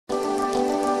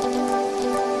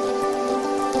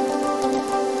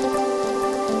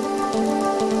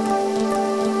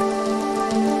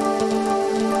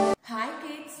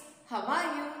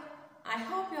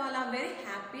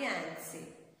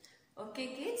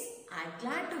I'm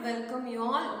glad to welcome you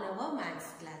all in our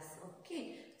maths class.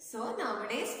 Okay, so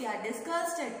nowadays we are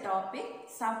discussed a topic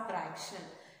subtraction.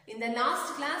 In the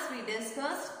last class we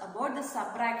discussed about the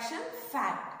subtraction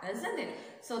fact, isn't it?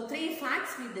 So 3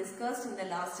 facts we discussed in the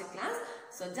last class.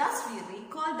 So just we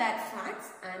recall that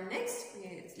facts and next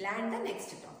we learn the next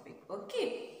topic.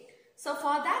 Okay. So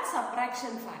for that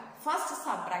subtraction fact, first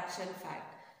subtraction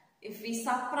fact. If we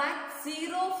subtract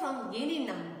 0 from any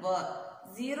number,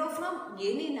 the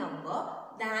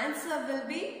answer will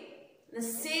be the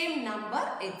same number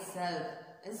itself.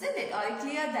 Isn't it? Are you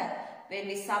clear that? When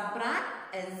we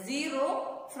subtract a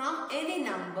 0 from any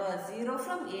number,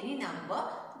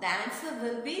 the answer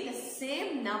will be the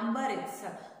same number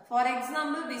itself. For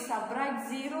example, we subtract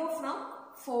 0 from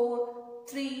 4,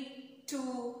 3,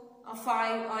 2, or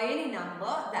 5 or any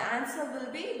number, the answer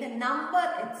will be the number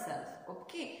itself.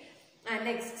 Okay. And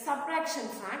next, subtraction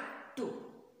fact 2.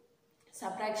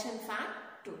 Subtraction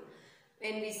fact 2.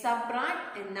 When we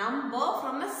subtract a number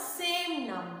from a same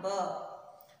number.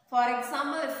 For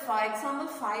example,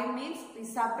 5 means we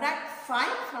subtract 5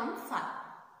 from 5.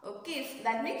 Okay,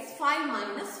 that means 5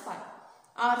 minus 5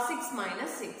 or 6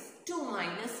 minus 6, 2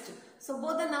 minus 2. So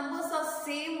both the numbers are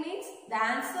same means the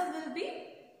answer will be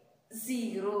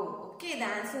 0. Okay, the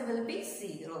answer will be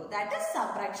 0. That is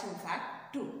subtraction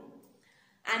fact 2.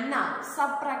 And now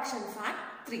subtraction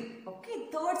fact 3. Okay,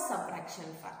 third subtraction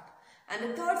fact. And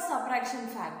the third subtraction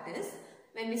fact is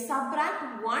when we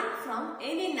subtract 1 from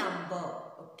any number.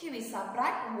 Okay, we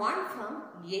subtract 1 from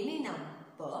any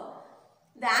number.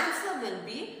 The answer will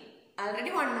be,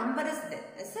 already one number is there,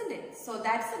 isn't it? So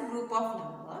that's a group of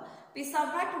number. We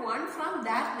subtract 1 from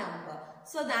that number.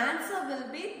 So the answer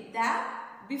will be the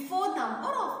before number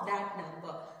of that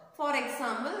number. For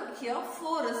example, here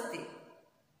 4 is there.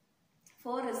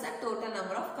 4 is the total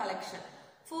number of collection.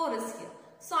 4 is here.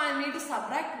 So I need to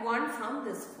subtract 1 from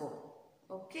this 4.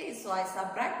 Okay, so I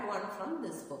subtract 1 from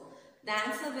this 4. The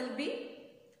answer will be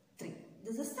 3.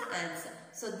 This is the answer.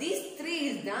 So these 3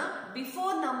 is the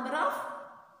before number of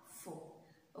 4.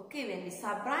 Okay, when we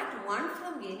subtract 1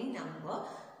 from any number,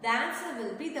 the answer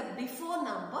will be the before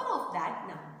number of that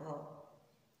number.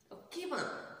 Okay,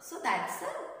 so that's the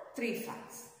 3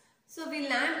 facts. So we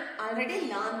already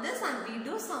learned this and we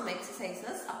do some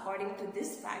exercises according to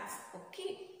these facts.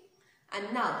 Okay.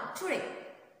 And now today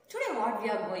what we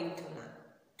are going to learn?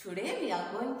 Today we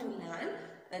are going to learn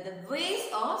the ways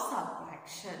of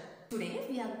subtraction. Today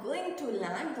we are going to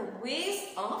learn the ways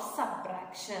of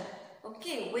subtraction.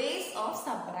 Okay, ways of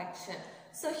subtraction.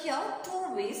 So here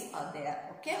 2 ways are there.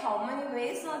 Okay, how many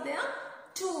ways are there?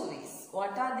 2 ways.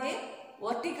 What are they?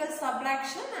 Vertical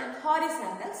subtraction and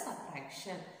horizontal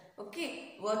subtraction.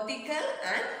 Okay, vertical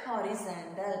and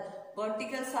horizontal.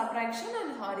 Vertical subtraction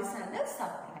and horizontal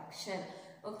subtraction.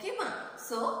 Okay, ma.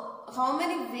 So, how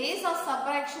many ways of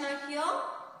subtraction are here?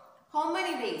 How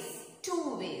many ways?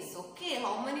 2 ways. Okay,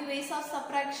 how many ways of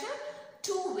subtraction?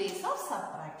 2 ways of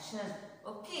subtraction.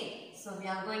 Okay, so we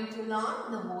are going to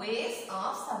learn the ways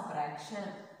of subtraction.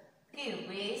 Okay,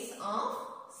 ways of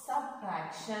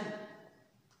subtraction.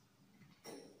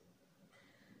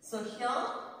 So here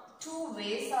 2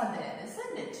 ways are there,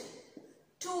 isn't it?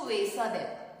 2 ways are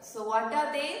there. So what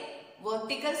are they?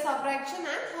 Vertical subtraction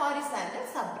and horizontal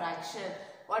subtraction.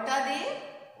 What are they?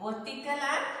 Vertical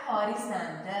and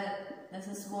horizontal. This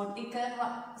is vertical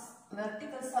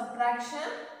subtraction.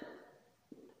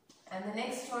 And the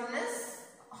next one is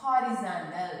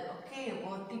horizontal. Okay,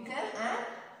 vertical and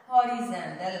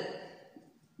horizontal.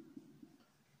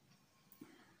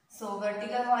 So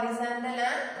vertical, horizontal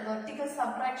and vertical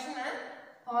subtraction and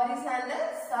horizontal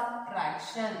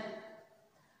subtraction.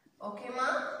 Okay, ma?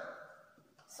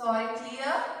 So are you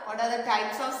clear? What are the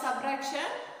types of subtraction?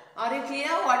 Are you clear?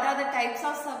 What are the types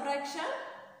of subtraction?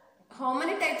 How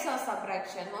many types of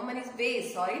subtraction? How many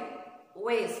ways? Sorry,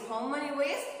 ways. How many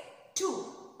ways? 2.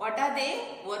 What are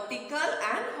they? Vertical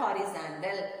and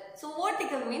horizontal. So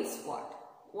vertical means what?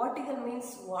 Vertical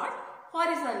means what?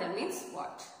 Horizontal means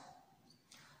what?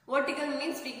 Vertical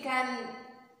means we can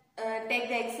take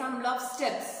the example of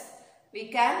steps. We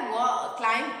can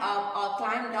climb up or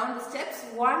climb down the steps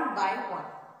one by one.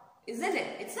 Isn't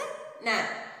it? It's a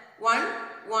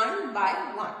one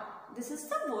by one. This is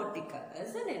the vertical,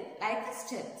 isn't it? Like the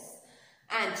steps.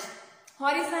 And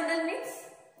horizontal means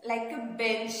like a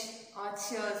bench or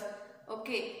chairs.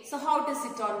 Okay, so how to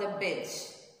sit on the bench?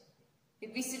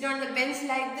 If we sit on the bench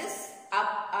like this,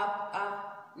 up.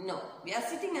 No, we are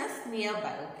sitting as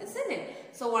nearby, isn't it?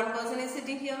 So one person is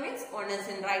sitting here means one is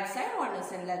in right side, one is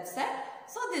in left side.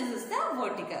 So this is the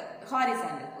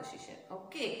horizontal position.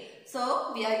 Okay.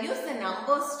 So we are using the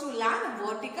numbers to learn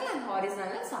vertical and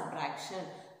horizontal subtraction.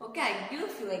 Okay, I give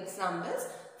few examples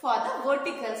for the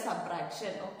vertical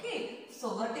subtraction. Okay,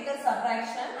 so vertical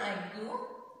subtraction, I give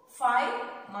 5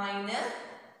 minus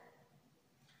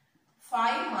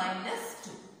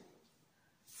 2.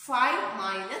 5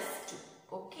 minus 2.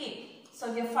 Okay,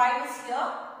 so here 5 is here.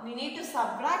 We need to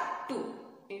subtract 2.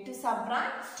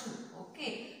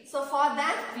 Okay, so for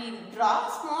that we draw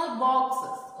small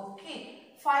boxes.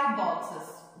 Okay, 5 boxes.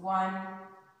 1,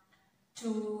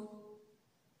 2,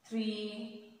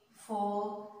 3,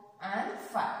 4 and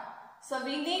 5. So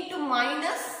we need to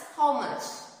minus how much?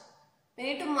 We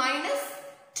need to minus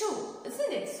 2,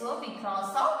 isn't it? So we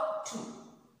cross out 2.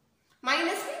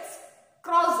 Minus means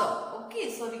cross out.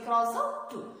 Okay, so we cross out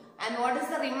 2. And what is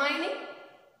the remaining?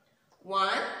 1,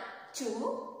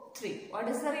 2, 3. What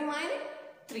is the remaining?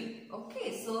 3.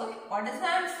 Okay, so what is the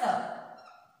answer?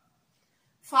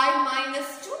 5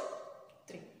 minus 2,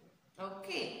 3.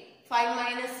 Okay, 5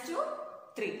 minus 2,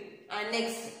 3. And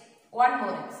next, one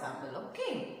more example.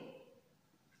 Okay,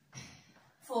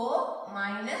 4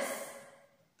 minus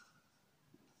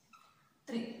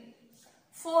 3.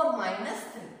 4 minus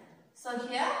 3. So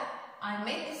here I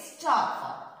make a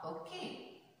star for it. Okay,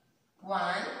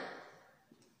 1,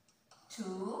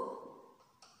 2,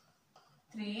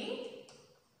 3,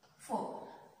 4.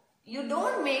 You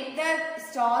don't make the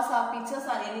stars or pictures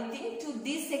or anything to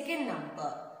the second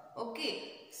number.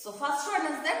 Okay, so first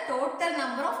one is the total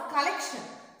number of collection.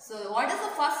 So what is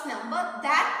the first number?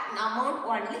 That amount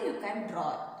only you can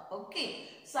draw it. Okay,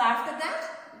 so after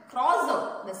that cross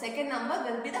out. The second number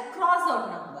will be the cross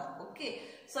out number. Okay,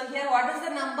 so here what is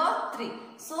the number? 3.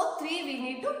 So 3 we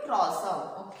need to cross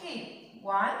out. Okay,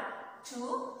 1,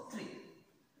 2, 3.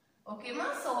 Okay,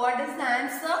 ma. So what is the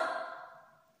answer?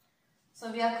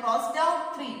 So we have crossed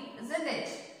out 3, isn't it?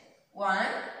 1,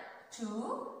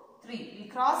 2, 3. We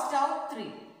crossed out 3.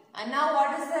 And now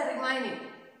what is the remaining?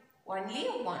 Only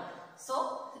 1.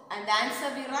 So, and the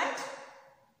answer we write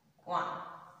 1.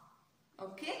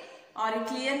 Okay. Are you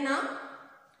clear now?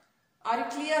 Are you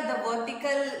clear the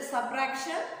vertical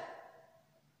subtraction?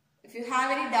 If you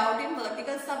have any doubt in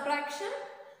vertical subtraction.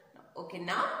 Okay,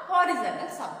 now horizontal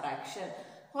subtraction.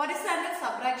 Horizontal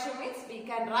subtraction means we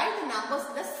can write the numbers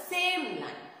in the same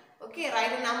line. Okay,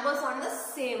 write the numbers on the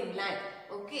same line.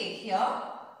 Okay, here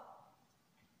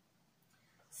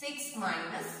 6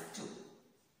 minus 2.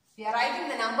 We are writing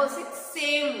the numbers in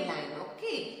same line.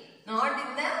 Okay, not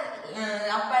in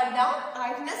the up and down,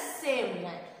 write in the same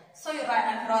line. So you write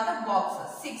and draw the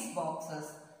boxes, 6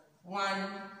 boxes. 1,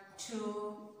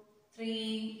 2,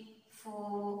 3,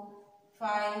 4,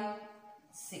 5,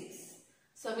 6.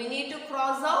 So we need to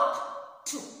cross out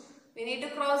 2. We need to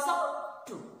cross out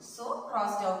 2. So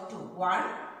crossed out 2. 1,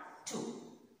 2.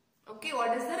 Okay,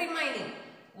 what is the remaining?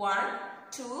 1,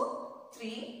 2,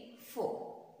 3,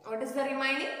 4. What is the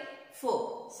remaining?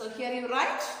 4. So here you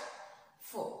write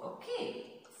 4. Okay,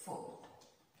 4.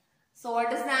 So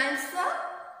what is the answer?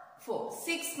 4.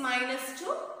 6 minus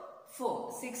 2,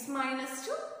 4. 6 minus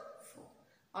 2, 4.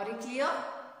 Are you clear?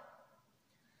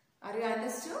 Are you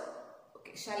understood?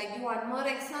 Okay, shall I give one more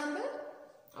example?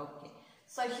 Okay.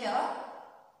 So here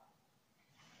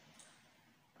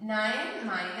 9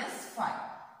 minus 5.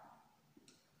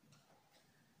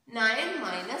 9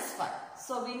 minus 5.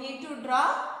 So we need to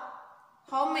draw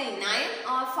how many? 9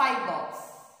 or 5 box?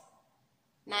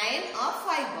 9 or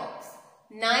 5 box?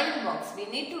 9 box. We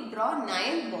need to draw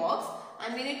 9 box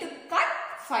and we need to cut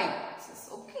 5 boxes.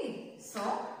 Okay. So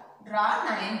draw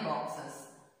 9 boxes.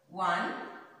 1,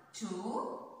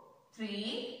 2,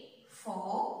 3,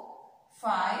 4,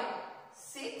 5,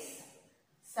 6,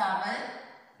 7,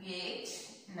 8,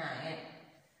 9.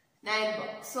 9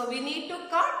 box. So we need to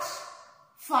cut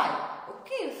 5.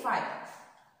 Okay, 5.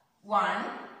 1,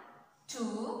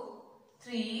 2,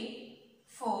 3,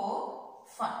 4,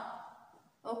 5.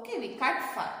 Okay, we cut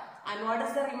 5. And what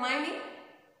is the remaining?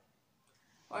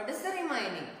 What is the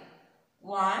remaining?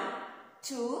 1,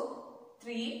 2,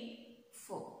 3,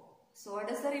 4. So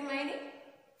what is the remaining?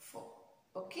 4.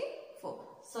 Okay, 4.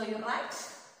 So you write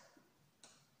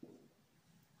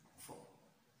 4.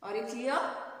 Are you clear?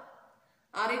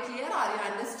 Are you clear? Are you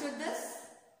understood this?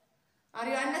 Are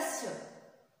you understood?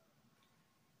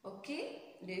 Okay.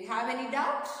 Do you have any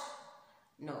doubt?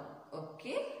 No.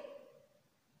 Okay.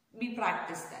 We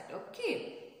practice that.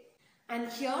 Okay. And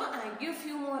here I give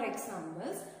few more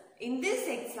examples. In these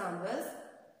examples,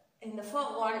 in the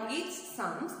first one, each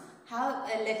sums have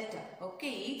a letter. Okay.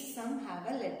 Each sum have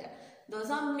a letter. Those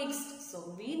are mixed.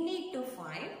 So we need to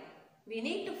find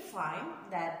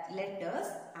that letters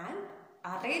and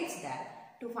arrange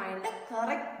that to find the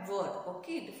correct word.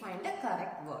 Okay. To find the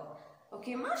correct word.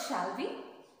 Okay, ma, shall we?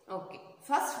 Okay.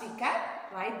 First we can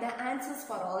write the answers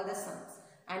for all the sums.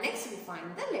 And next we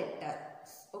find the letters.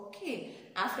 Okay.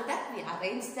 After that we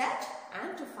arrange that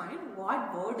and to find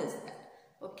what word is that.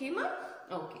 Okay, ma?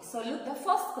 Okay. So look the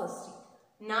first question.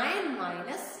 9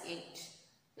 minus 8.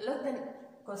 Look the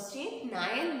question.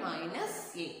 9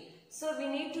 minus 8. So we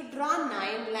need to draw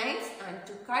 9 lines and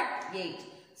to cut 8.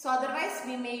 So otherwise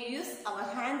we may use our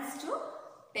hands to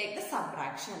take the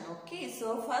subtraction. Okay.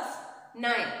 So first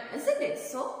 9, isn't it?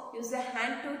 So use the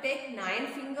hand to take 9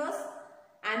 fingers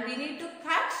and we need to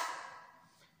cut.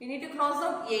 We need to cross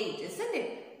out 8, isn't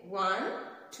it? 1,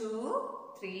 2,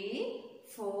 3,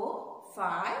 4,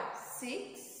 5,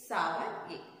 6, 7,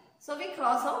 8. So we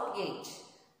cross out 8.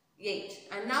 8.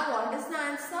 And now what is the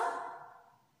answer?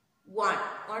 1.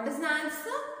 What is the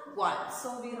answer? 1.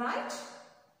 So we write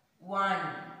 1.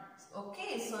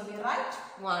 Okay, so we write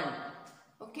 1.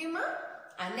 Okay, ma?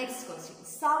 And next question.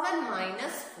 7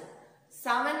 minus 4.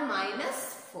 7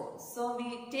 minus 4. So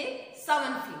we take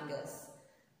 7 fingers.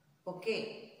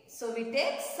 Okay. So we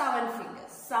take 7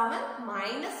 fingers. 7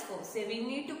 minus 4. So we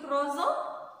need to cross out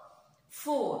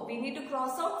 4. We need to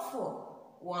cross out 4.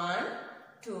 1,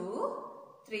 2,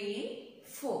 3,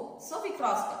 4. So we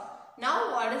crossed out.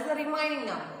 Now what is the remaining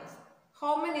numbers?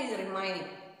 How many is remaining?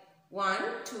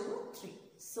 1, 2, 3.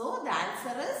 So the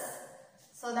answer is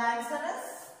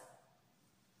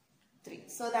 3.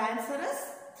 So the answer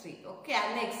is 3. Okay,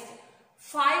 and next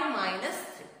 5 minus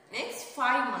 3. Next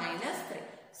 5 minus 3.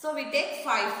 So we take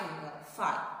 5 finger,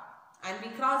 5. And we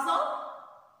cross out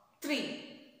 3.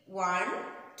 1,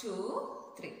 2,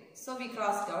 3. So we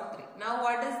crossed out 3. Now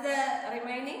what is the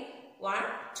remaining? 1,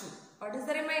 2. What is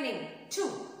the remaining? 2.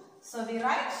 So we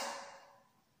write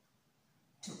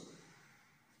 2.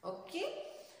 Okay.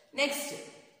 Next,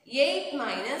 8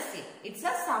 minus 8. It's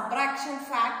a subtraction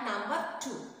fact number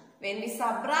 2. When we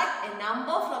subtract a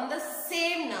number from the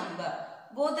same number,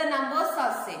 both the numbers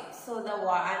are same. So the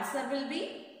answer will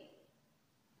be,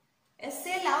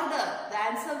 say louder, the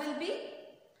answer will be,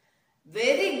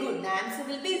 very good, the answer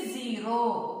will be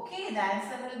 0. Okay, the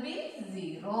answer will be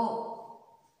 0.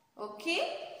 Okay,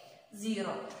 0.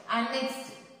 And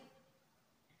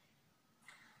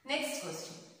next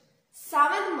question.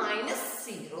 7 minus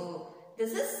 0.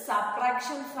 This is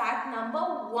subtraction fact number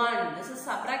 1. This is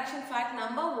subtraction fact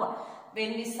number 1.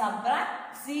 When we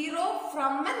subtract 0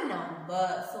 from a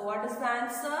number. So what is the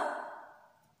answer?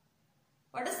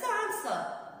 What is the answer?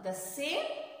 The same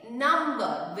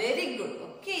number. Very good.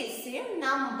 Okay, same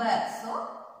number. So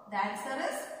the answer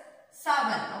is 7.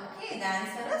 Okay, the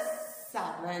answer is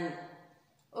 7.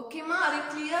 Okay, ma, are you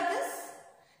clear this?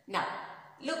 Now,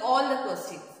 look all the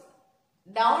questions.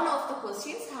 Down of the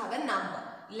questions have a number,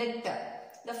 letter.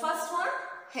 The first one,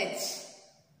 H,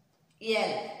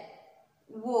 L,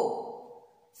 O,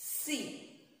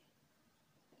 C,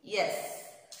 S.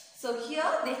 So here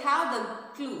they have the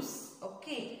clues.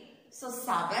 Okay. So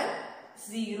 7,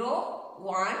 0,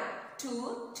 1,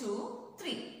 2, 2,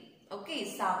 3. Okay.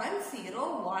 7,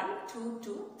 0, 1, 2,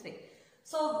 2, 3.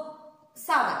 So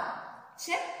 7.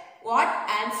 Check what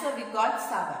answer we got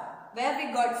 7. Where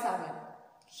we got 7?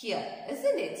 Here,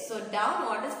 isn't it? So down,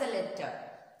 what is the letter?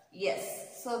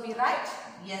 Yes. So we write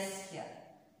yes here.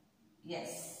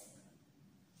 Yes.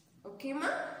 Okay, ma?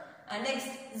 And next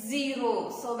 0.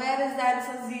 So where is the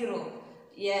answer 0?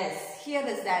 Yes. Here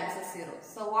is the answer 0.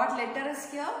 So what letter is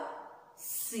here?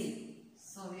 C.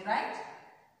 So we write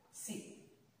C.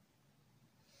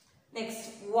 Next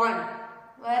 1.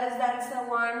 Where is the answer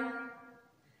 1?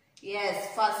 Yes,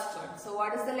 first one. So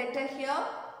what is the letter here?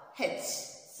 H.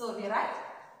 So we write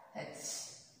H.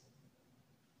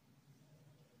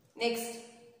 Next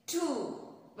 2.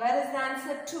 Where is the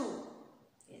answer 2?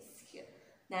 Yes, here.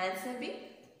 The answer be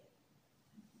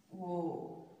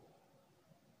O.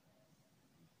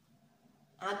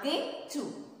 Again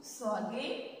 2. So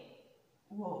again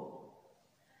O.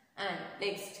 And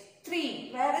next 3.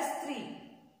 Where is 3?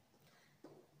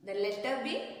 The letter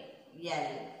be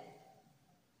L.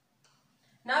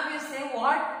 Now you say,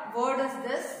 what word is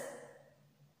this?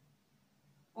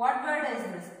 What word is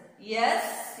this?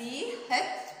 S-C-H-O-O-L.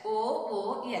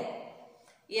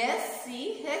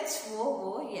 S-C-H-O-O-L.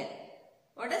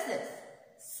 What is this?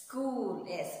 School.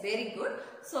 Yes, very good.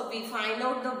 So we find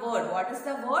out the word. What is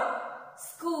the word?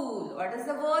 School. What is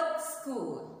the word?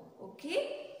 School. Okay.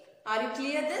 Are you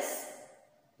clear this?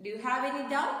 Do you have any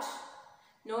doubt?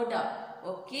 No doubt.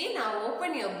 Okay. Now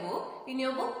open your book. In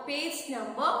your book, page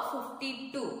number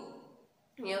 52.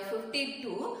 Here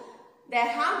 52. They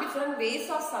have different ways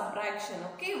of subtraction.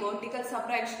 Okay. Vertical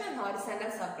subtraction and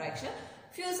horizontal subtraction.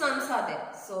 Few sums are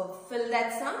there. So fill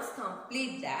that sums.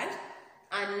 Complete that.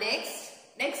 And next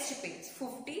page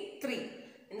 53.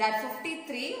 In that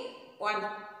 53, one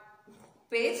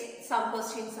page, some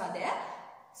questions are there.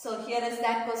 So here is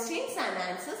that questions and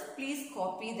answers. Please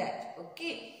copy that.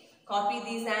 Okay. Copy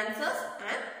these answers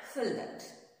and fill that.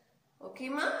 Okay,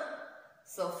 ma?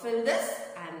 So fill this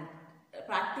and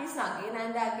practice again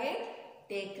and again.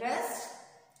 Take rest.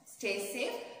 Stay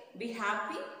safe. Be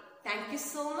happy. Thank you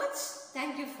so much.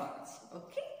 Thank you for watching.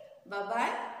 Okay.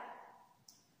 Bye-bye.